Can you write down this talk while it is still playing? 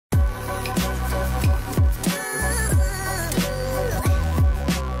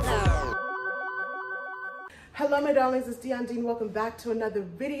Hello my darlings, it's Dion Dean. Welcome back to another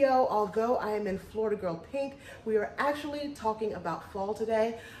video. Although I am in Florida Girl Pink, we are actually talking about fall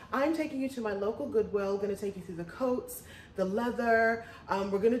today. I'm taking you to my local Goodwill, going to take you through the coats, the leather.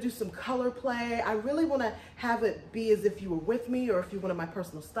 We're going to do some color play. I really want to have it be as if you were with me or if you're one of my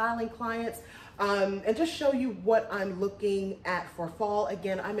personal styling clients, and just show you what I'm looking at for fall.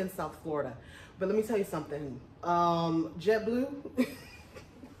 Again, I'm in South Florida, but let me tell you something. JetBlue,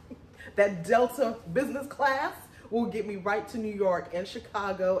 that Delta business class will get me right to New York and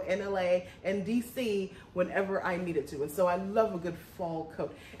Chicago and LA and DC whenever I need it to. And so I love a good fall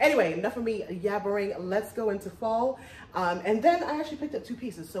coat. Anyway, enough of me yabbering. Let's go into fall. And then I actually picked up two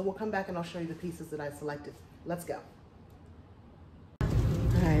pieces. So we'll come back and I'll show you the pieces that I selected. Let's go. All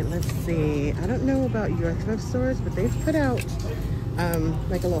right, let's see. I don't know about your thrift stores, but they've put out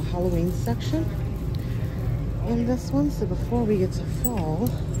like a little Halloween section in this one. So before we get to fall,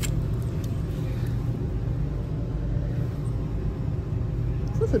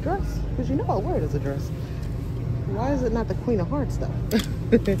 is this a dress? Because you know I'll wear it as a dress. Why is it not the Queen of Hearts though?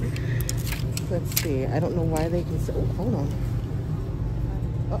 Let's see. I don't know why they can say, oh, hold on.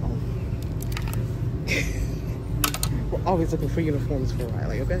 Uh-oh. We're always looking for uniforms for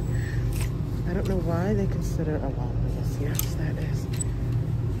Riley, okay? I don't know why they consider, oh well, yes, that is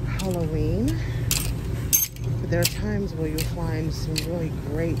Halloween. But there are times where you'll find some really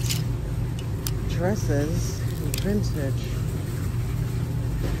great dresses, vintage.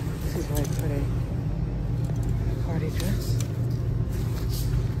 This is really pretty. Party dress.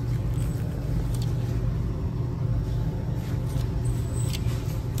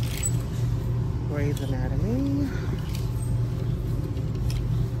 Grey's Anatomy.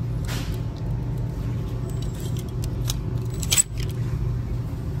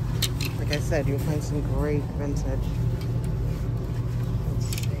 Like I said, you'll find some great vintage. Let's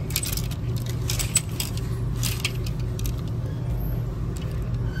see.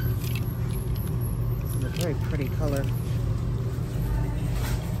 This is a very pretty color.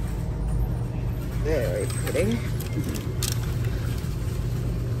 Very pretty.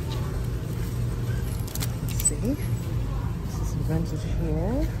 This is some vintage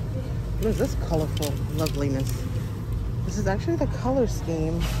here. What is this colorful loveliness? This is actually the color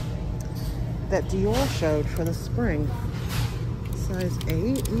scheme that Dior showed for the spring. Size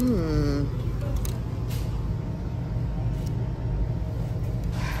 8.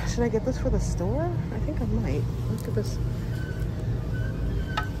 Should I get this for the store? I think I might. Look at this.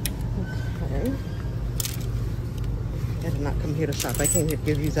 Okay. I did not come here to shop. I came here to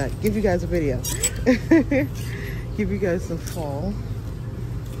give you guys a video. Give you guys some fall.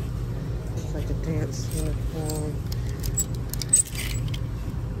 It's like a dance uniform.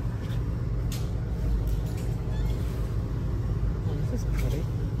 Oh, this is pretty.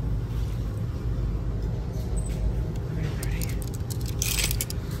 Very pretty.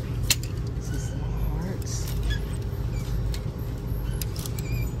 This is some hearts.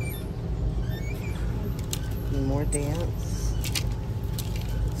 And more dance.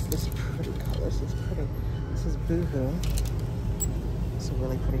 This pretty color. This is pretty. This is Boohoo. It's a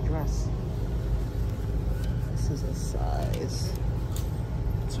really pretty dress. This is a size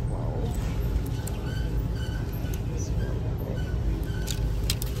 12. It's really pretty.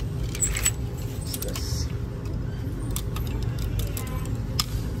 What's this?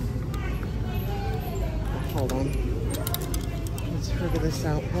 Hold on. Let's figure this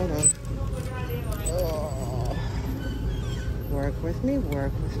out. Hold on. Oh. Work with me.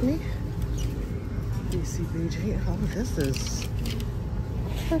 Work with me. BCBG. Oh, this is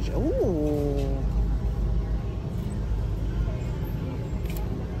such. Ooh.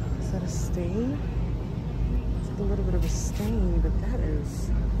 Is that a stain? It's a little bit of a stain, but that is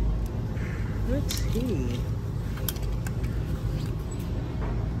pretty.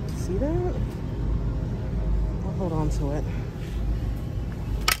 See that? I'll hold on to it.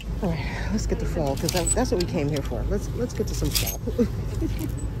 All right, let's get to fall because that's what we came here for. Let's get to some fall.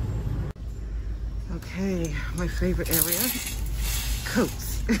 Okay, my favorite area,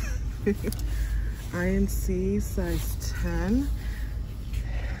 coats. INC size 10.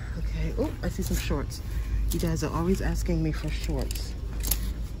 Okay, oh, I see some shorts. You guys are always asking me for shorts.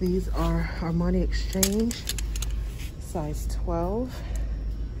 These are Armani Exchange, size 12.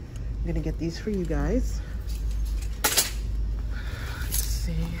 I'm gonna get these for you guys. Let's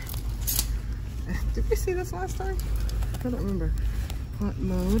see. Did we see this last time? I don't remember. Hot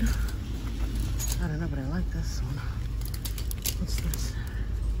mode. I don't know, but I like this one. What's this?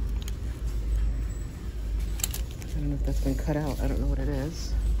 I don't know if that's been cut out. I don't know what it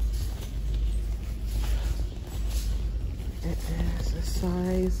is. It is a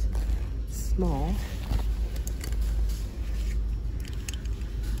size small.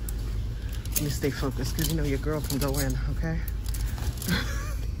 Let me stay focused because you know your girl can go in, okay?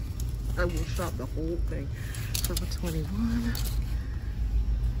 I will shop the whole thing. Forever 21.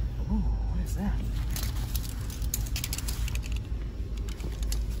 Oh, what is that?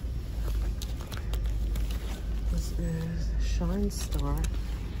 This is Shine Star.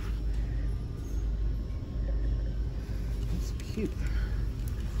 It's cute.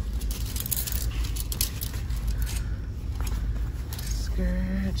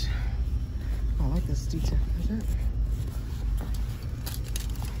 Skirt. Oh, I like this detail. Is it?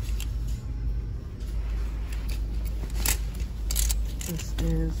 This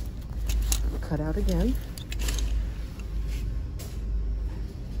is cut out again.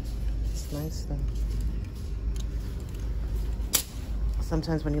 It's nice though.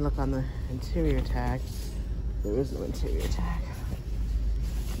 Sometimes when you look on the interior tag, there is no interior tag.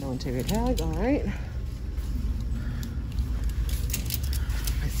 No interior tag, all right.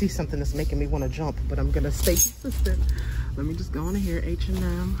 I see something that's making me want to jump, but I'm gonna stay consistent. Let me just go on here,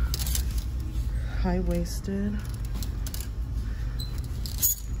 H&M, high-waisted.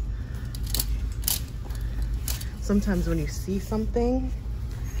 Sometimes when you see something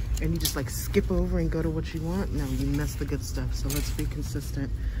and you just like skip over and go to what you want, no, you miss the good stuff. So let's be consistent.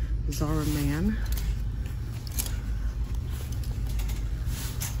 Zara Man.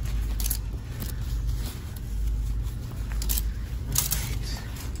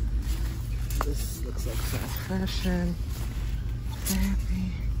 This looks like fast fashion.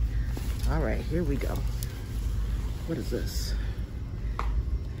 Happy. All right, here we go. What is this?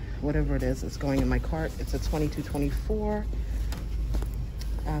 Whatever it is, it's going in my cart. It's a 22-24.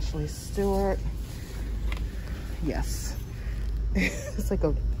 Ashley Stewart. Yes. It's like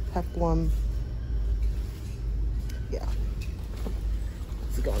a peplum. Yeah.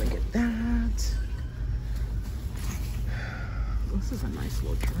 Let's go and get that. This is a nice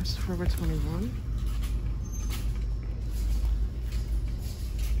little dress. Forever 21.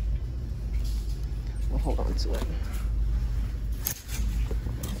 We'll hold on to it.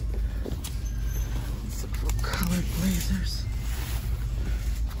 Let's look for colored blazers.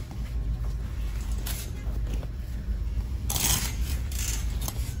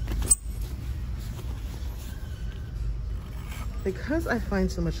 Because I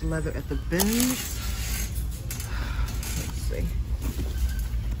find so much leather at the bins, let's see.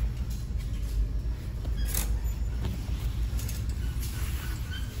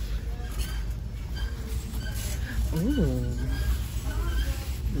 Ooh,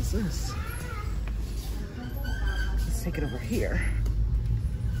 what is this? Let's take it over here.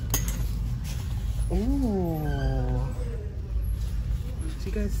 Ooh, do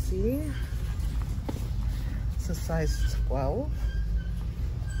you guys see? It's a size 12.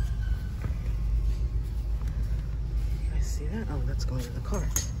 You guys see that? Oh, that's going in the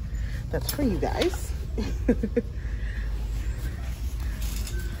cart. That's for you guys.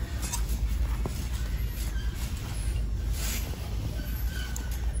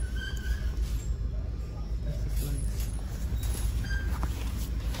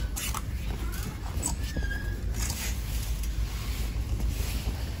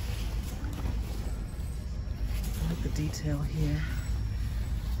 Detail here.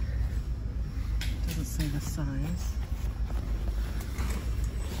 Doesn't say the size.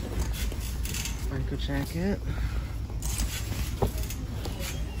 Biker jacket.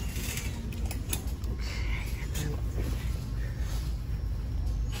 Okay.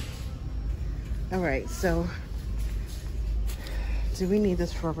 All right, so do we need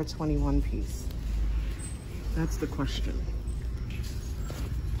this Forever 21 piece? That's the question.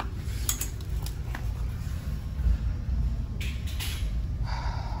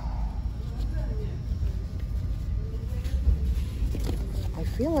 I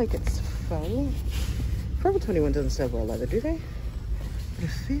feel like it's faux. Forever 21 doesn't sell raw leather, do they? But it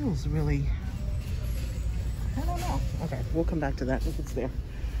feels really, I don't know. Okay, we'll come back to that if it's there.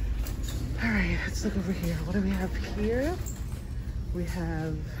 All right, let's look over here. What do we have here? We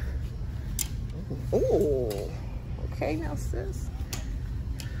have, oh, okay now sis.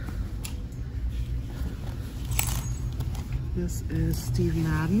 This is Steve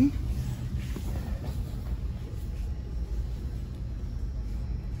Madden.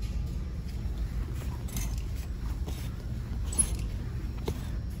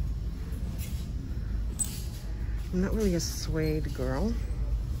 I'm not really a suede girl.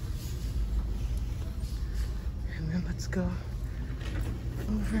 And then let's go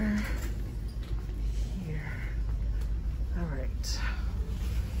over here. All right.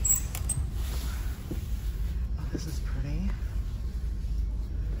 Oh, this is pretty.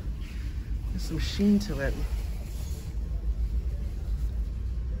 There's some sheen to it.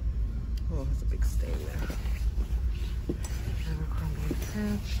 Oh,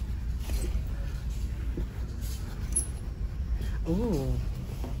 patch. Ooh.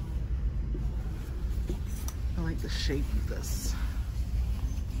 I like the shape of this.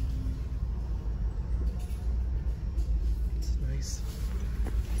 It's nice.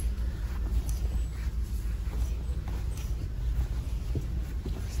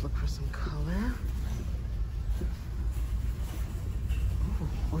 Let's look for some color.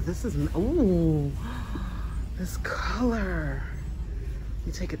 Oh, this is, ooh, this color.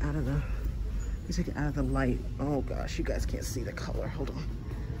 You take it out of the light. Oh gosh, you guys can't see the color. Hold on.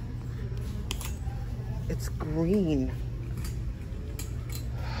 It's green.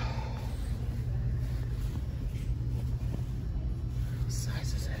 What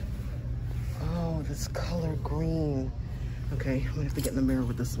size is it? Oh, this color green. Okay, I'm gonna have to get in the mirror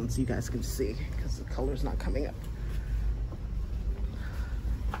with this one so you guys can see because the color's not coming up.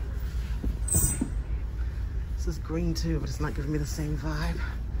 This is green too, but it's not giving me the same vibe.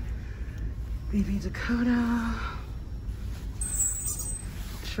 BB Dakota.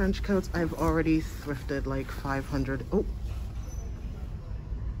 Trench coats, I've already thrifted like 500. Oh,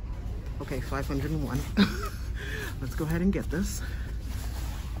 okay, 501. Let's go ahead and get this.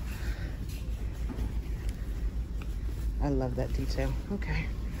 I love that detail. Okay,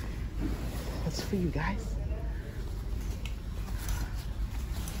 that's for you guys.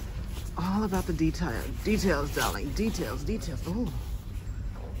 It's all about the details, darling. Details. Oh,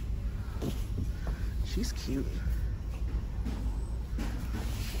 she's cute.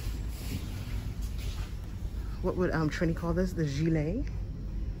 What would Trini call this? The gilet.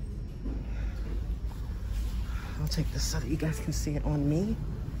 I'll take this so that you guys can see it on me.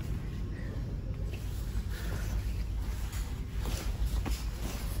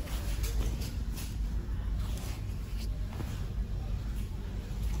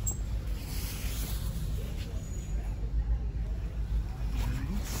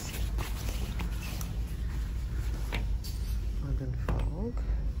 Nice. London Fog.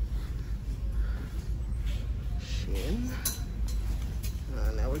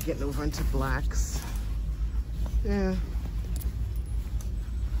 Now we're getting over into blacks. Yeah.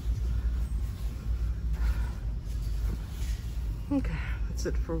 Okay, that's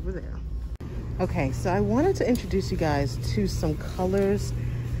it for over there. Okay, so I wanted to introduce you guys to some colors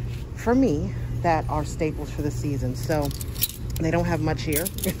for me that are staples for the season. So they don't have much here.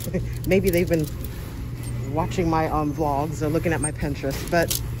 Maybe they've been watching my vlogs or looking at my Pinterest,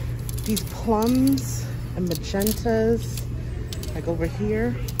 but these plums and magentas, like over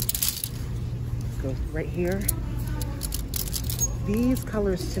here, go right here. These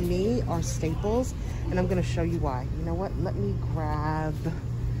colors to me are staples, and I'm gonna show you why. You know what? Let me grab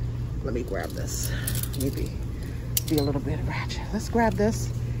this. Maybe be a little bit ratchet. Let's grab this,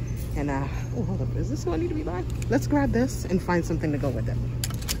 and oh, hold up, is this what I need to be buying? Let's grab this and find something to go with it.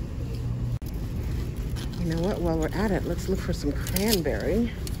 You know what? While we're at it, let's look for some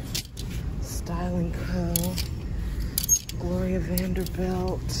cranberry. Style & Co. Gloria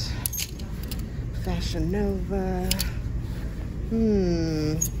Vanderbilt, Fashion Nova.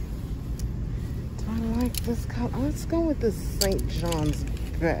 Do I like this color? Let's go with this St. John's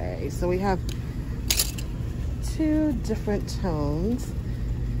Bay. So we have two different tones.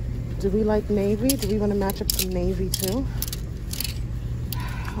 Do we like navy? Do we want to match up some navy too?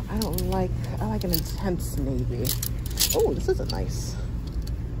 I like an intense navy. Oh, this is a nice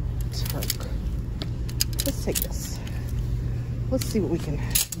Turk. Let's take this. Let's see what we can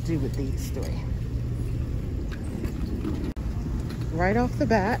do with these three. Right off the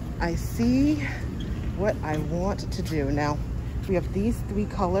bat, I see what I want to do. Now, we have these three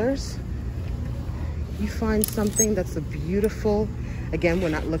colors. You find something that's a beautiful, again, we're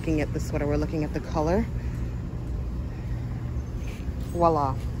not looking at the sweater, we're looking at the color.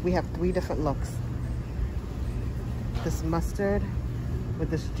 Voila, we have three different looks. This mustard with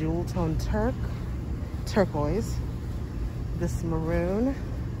this jewel tone turquoise, this maroon,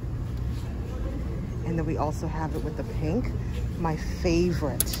 and then we also have it with the pink. My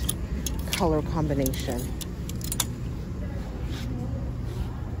favorite color combination.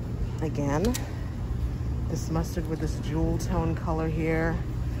 Again, this mustard with this jewel tone color here.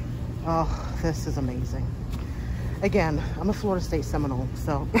 Oh, this is amazing. Again, I'm a Florida State Seminole,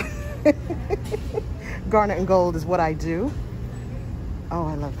 so garnet and gold is what I do. Oh,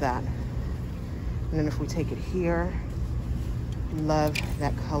 I love that. And then if we take it here, love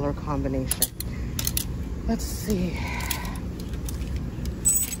that color combination. Let's see.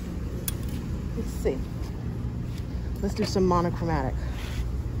 Let's do some monochromatic.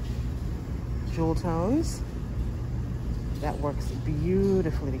 Jewel tones. That works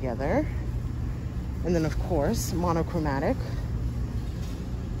beautifully together. And then of course, monochromatic.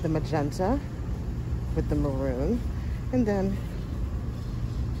 the magenta with the maroon, and then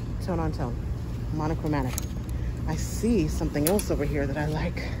tone on tone, monochromatic. I see something else over here that I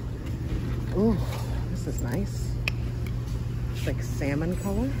like. Ooh, this is nice. It's like salmon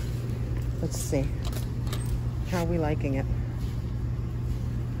color. Let's see. How are we liking it?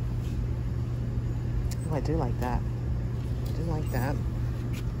 Oh, I do like that. I do like that.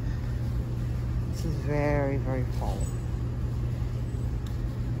 This is very, very fall.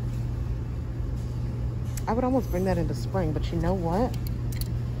 I would almost bring that into spring, but you know what?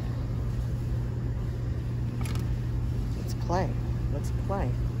 Let's play. Let's play.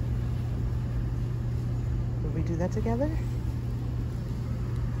 Would we do that together?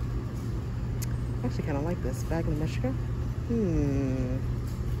 I actually kind of like this. Bagley, Michigan.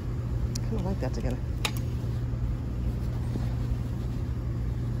 Kind of like that together.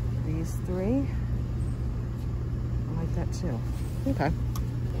 These three. I like that too. Okay.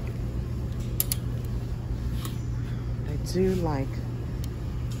 I do like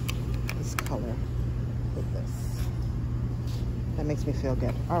this color with this. That makes me feel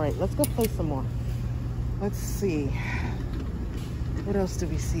good. All right, let's go play some more. Let's see. What else do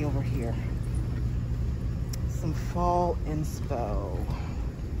we see over here? Some fall inspo.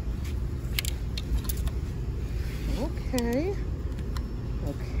 Okay.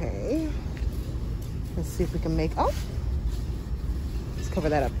 Okay. Let's see if we can make, oh, let's cover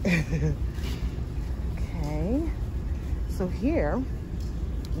that up. Okay. So here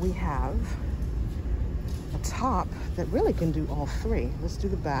we have a top that really can do all three. Let's do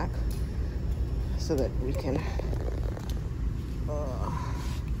the back so that we can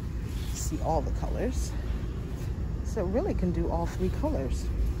see all the colors. So it really can do all three colors.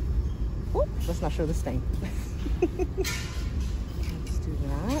 Oop, let's not show the stain. Let's do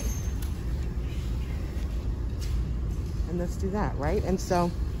that. And let's do that, right? And so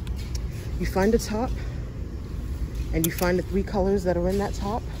you find a top and you find the three colors that are in that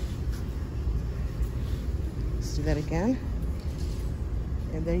top. Let's do that again.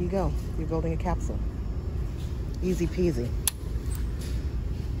 And there you go. You're building a capsule. Easy peasy.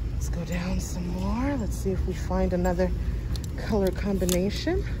 Let's go down some more. Let's see if we find another color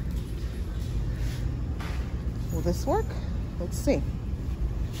combination. Will this work? Let's see.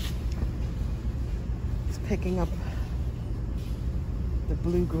 It's picking up the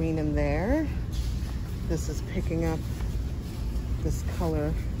blue green in there. This is picking up this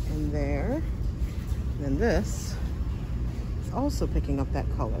color in there. And then this is also picking up that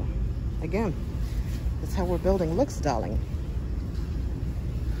color. Again, that's how we're building looks, darling.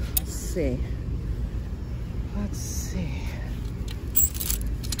 Let's see. Let's see.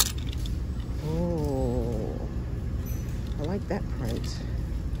 Oh, I like that print.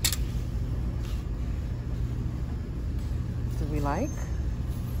 Do we like?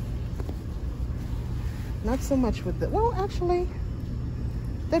 Not so much with the, well, actually,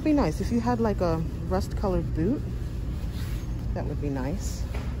 that'd be nice. If you had like a rust colored boot, that would be nice.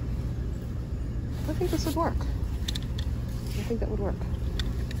 I think this would work. I think that would work.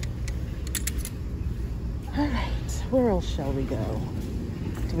 All right, where else shall we go?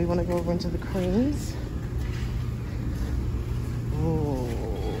 Do we want to go over into the creams? Oh,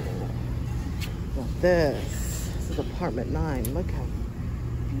 well, this is apartment 9. Look how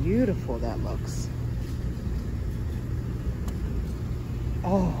beautiful that looks.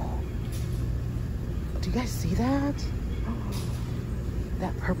 Oh, do you guys see that? Oh,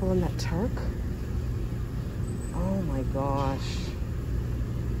 that purple and that turk. Oh my gosh.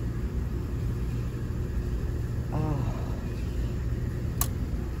 Oh,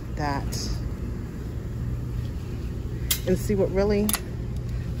 that. And see what really,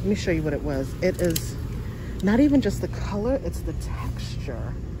 let me show you what it was. It is not even just the color, it's the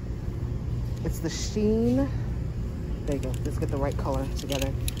texture. It's the sheen. There you go, let's get the right color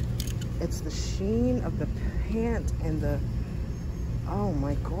together. It's the sheen of the pant and the, oh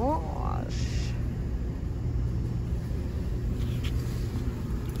my gosh.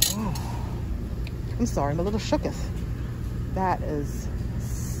 Oh, I'm sorry, I'm a little shooketh. That is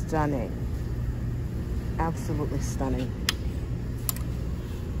stunning. Absolutely stunning.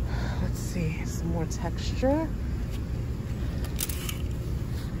 Let's see, some more texture.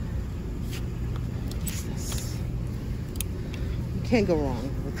 What's this? You can't go wrong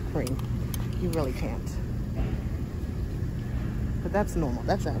with cream. You really can't. But that's normal,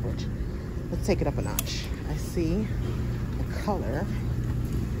 that's average. Let's take it up a notch. I see a color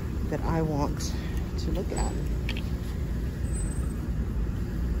that I want to look at.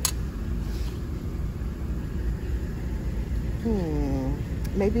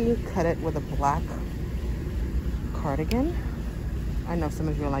 Maybe cut it with a black cardigan. I know some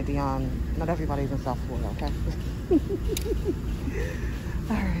of you are like, Dion, not everybody's in South Florida, okay?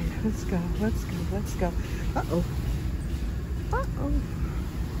 All right, let's go, let's go, let's go. Uh-oh. Uh-oh.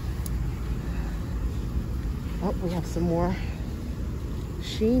 Oh, we have some more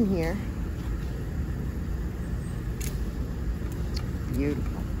sheen here.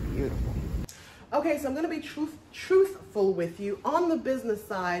 Beautiful, beautiful. Okay, so I'm gonna be truthful with you. On the business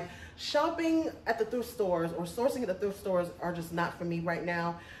side, shopping at the thrift stores or sourcing at the thrift stores are just not for me right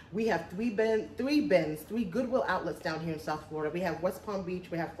now. We have three Goodwill outlets down here in South Florida. We have West Palm Beach,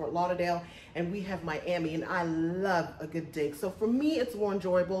 we have Fort Lauderdale, and we have Miami, and I love a good dig. So for me, it's more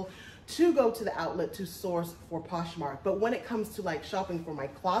enjoyable to go to the outlet to source for Poshmark. But when it comes to like shopping for my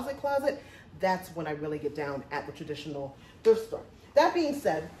closet, that's when I really get down at the traditional thrift store. That being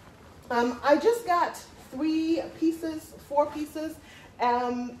said, I just got 4 pieces.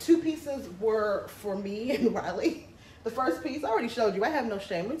 2 pieces were for me and Riley. The first piece, I already showed you. I have no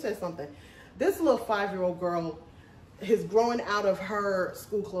shame. Let me tell you something. This little 5-year-old girl is growing out of her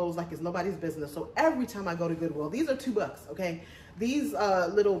school clothes like it's nobody's business. So every time I go to Goodwill, these are $2, okay? These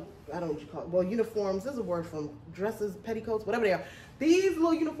little, I don't know what you call it, well, uniforms, there's a word from dresses, petticoats, whatever they are. These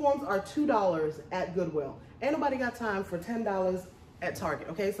little uniforms are $2 at Goodwill. Ain't nobody got time for $10 at Target,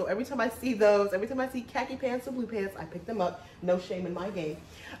 okay? So every time I see those, every time I see khaki pants or blue pants, I pick them up. No shame in my game.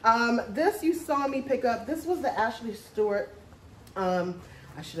 This you saw me pick up. This was the Ashley Stewart. I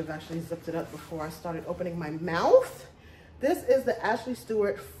should have actually zipped it up before I started opening my mouth. This is the Ashley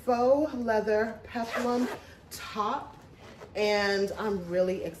Stewart faux leather peplum top, and I'm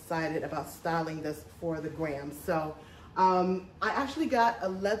really excited about styling this for the gram. So I actually got a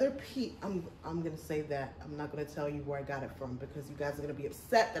leather piece. I'm gonna say that. I'm not gonna tell you where I got it from because you guys are gonna be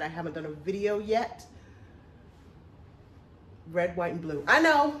upset that I haven't done a video yet. Red, white, and blue. I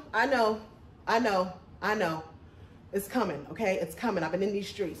know. It's coming, okay? It's coming. I've been in these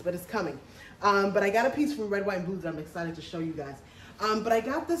streets, but it's coming. But I got a piece from Red, White, and Blue that I'm excited to show you guys. But I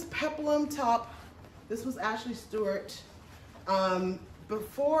got this peplum top. This was Ashley Stewart.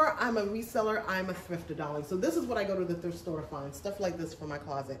 Before I'm a reseller, I'm a thrifter, darling. So this is what I go to the thrift store to find, stuff like this for my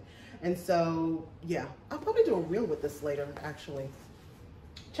closet. And so, yeah, I'll probably do a reel with this later, actually.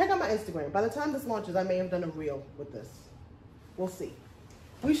 Check out my Instagram. By the time this launches, I may have done a reel with this. We'll see.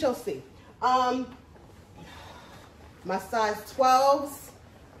 We shall see. My size 12s,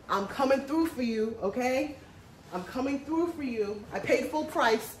 I'm coming through for you, okay? I'm coming through for you. I paid full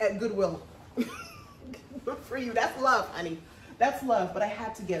price at Goodwill. For you. That's love, honey. That's love, but I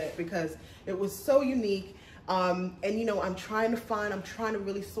had to get it because it was so unique. And you know, I'm trying to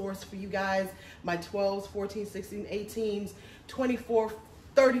really source for you guys my 12s, 14, 16, 18s, 24,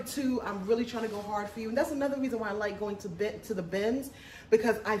 32. I'm really trying to go hard for you. And that's another reason why I like going to the bins,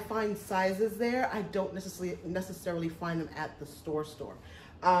 because I find sizes there. I don't necessarily find them at the store.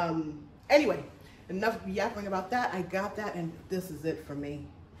 Anyway, enough yapping about that. I got that, and this is it for me.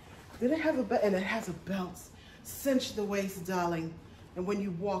 Did it have a belt? And it has a belt. Cinch the waist, darling. And when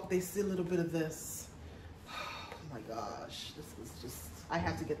you walk, they see a little bit of this. Oh my gosh, this is just, I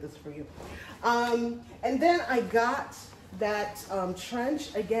have to get this for you. And then I got that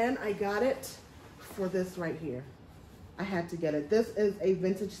trench. Again, I got it for this right here. I had to get it. This is a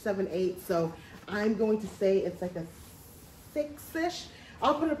vintage 7/8, so I'm going to say it's like a 6-ish.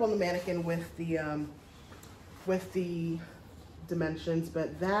 I'll put it up on the mannequin with the dimensions,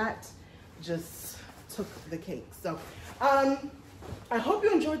 but that just took the cake. So I hope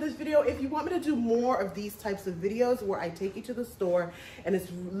you enjoyed this video. If you want me to do more of these types of videos where I take you to the store and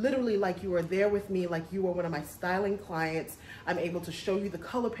it's literally like you are there with me, like you are one of my styling clients, I'm able to show you the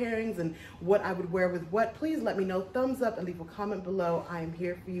color pairings and what I would wear with what, please let me know. Thumbs up and leave a comment below. I am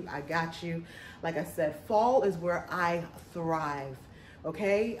here for you. I got you. Like I said, fall is where I thrive.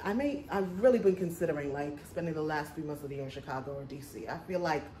 Okay, I've really been considering like spending the last 3 months of the year in Chicago or DC. I feel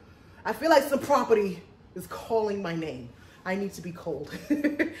like some property is calling my name. I need to be cold.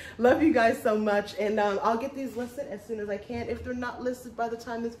 Love you guys so much, and I'll get these listed as soon as I can. If they're not listed by the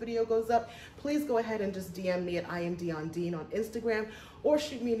time this video goes up, please go ahead and just DM me at IamDionDean on Instagram, or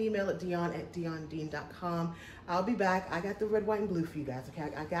shoot me an email at dion@diondean.com. I'll be back. I got the red, white, and blue for you guys. Okay,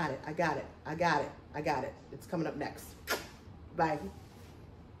 I got it. It's coming up next. Bye.